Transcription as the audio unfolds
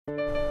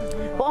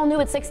Well,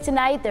 new at 6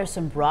 tonight, there's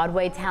some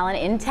Broadway talent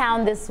in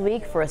town this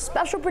week for a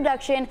special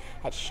production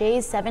at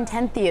Shea's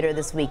 710 Theater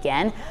this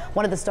weekend.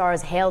 One of the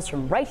stars hails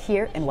from right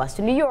here in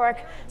Western New York,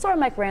 so our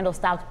Mike Randall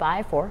stopped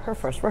by for her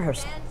first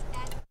rehearsal.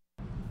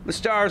 The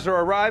stars are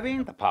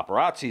arriving, the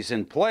paparazzi's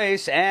in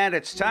place, and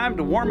it's time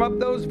to warm up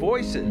those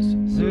voices.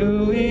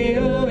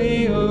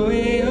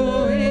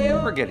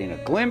 We're getting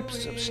a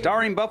glimpse of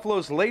Starring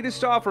Buffalo's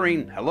latest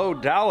offering, Hello,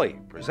 Dolly,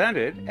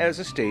 presented as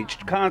a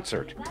staged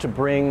concert. To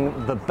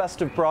bring the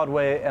best of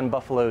Broadway and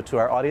Buffalo to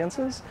our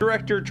audiences.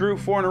 Director Drew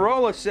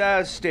Fornarola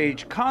says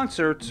stage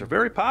concerts are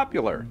very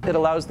popular. It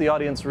allows the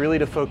audience really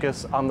to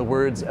focus on the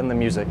words and the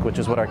music, which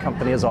is what our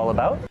company is all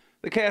about.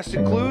 The cast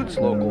includes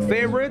local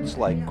favorites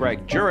like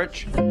Greg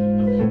Jurich.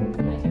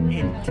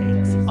 It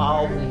takes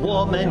a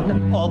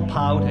woman all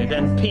powdered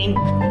and pink.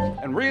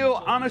 And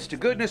real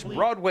honest-to-goodness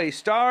Broadway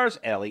stars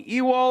Ali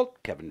Ewald,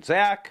 Kevin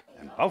Zach,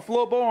 and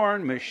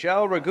Buffalo-born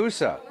Michele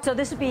Ragusa. So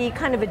this would be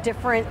kind of a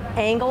different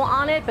angle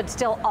on it, but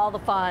still all the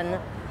fun,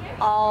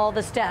 all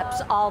the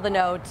steps, all the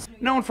notes.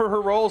 Known for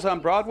her roles on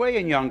Broadway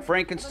in Young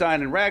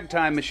Frankenstein and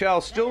Ragtime,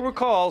 Michele still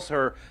recalls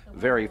her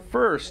very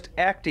first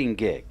acting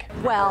gig.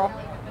 Well,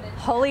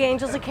 Holy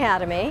Angels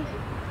Academy.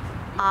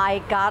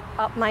 I got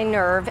up my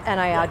nerve and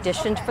I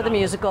auditioned for the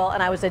musical,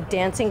 and I was a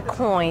dancing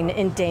coin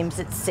in Dames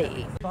at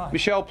Sea.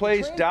 Michele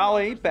plays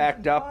Dolly,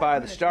 backed up by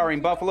the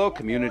Starring Buffalo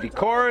community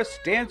chorus,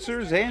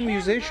 dancers, and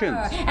musicians.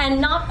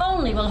 And not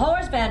only will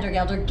Horace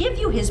Vandergelder give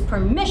you his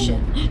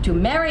permission to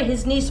marry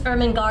his niece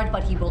Ermengarde,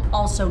 but he will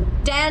also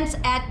dance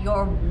at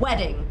your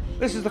wedding.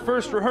 This is the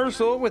first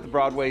rehearsal with the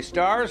Broadway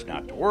stars.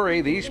 Not to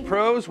worry, these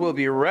pros will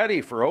be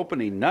ready for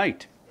opening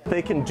night.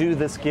 They can do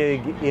this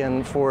gig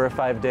in 4 or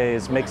 5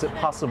 days, makes it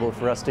possible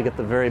for us to get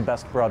the very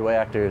best Broadway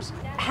actors.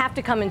 Have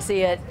to come and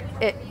see it.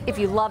 If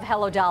you love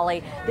Hello,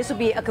 Dolly, this will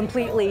be a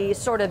completely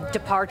sort of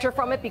departure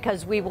from it,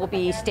 because we will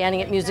be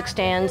standing at music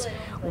stands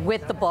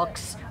with the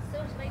books,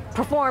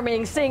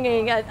 performing,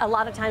 singing. A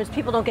lot of times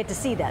people don't get to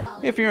see that.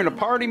 If you're in a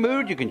party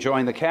mood, you can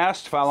join the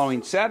cast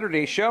following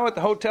Saturday's show at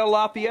the Hotel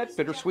Lafayette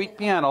Bittersweet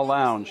Piano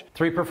Lounge.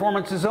 3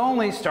 performances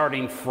only,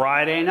 starting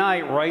Friday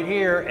night right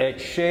here at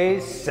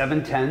Shea's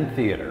 710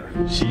 Theater.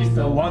 She's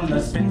the one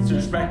the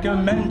spinsters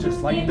recommend,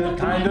 just like the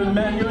kind of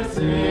man your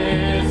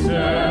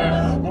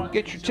sister.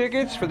 Get your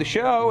tickets for the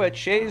show at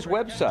Shea's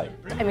website.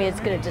 I mean, it's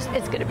gonna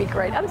be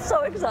great. I'm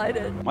so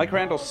excited. Mike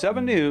Randall,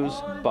 7 News,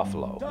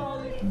 Buffalo.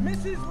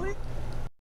 Mrs. Lee.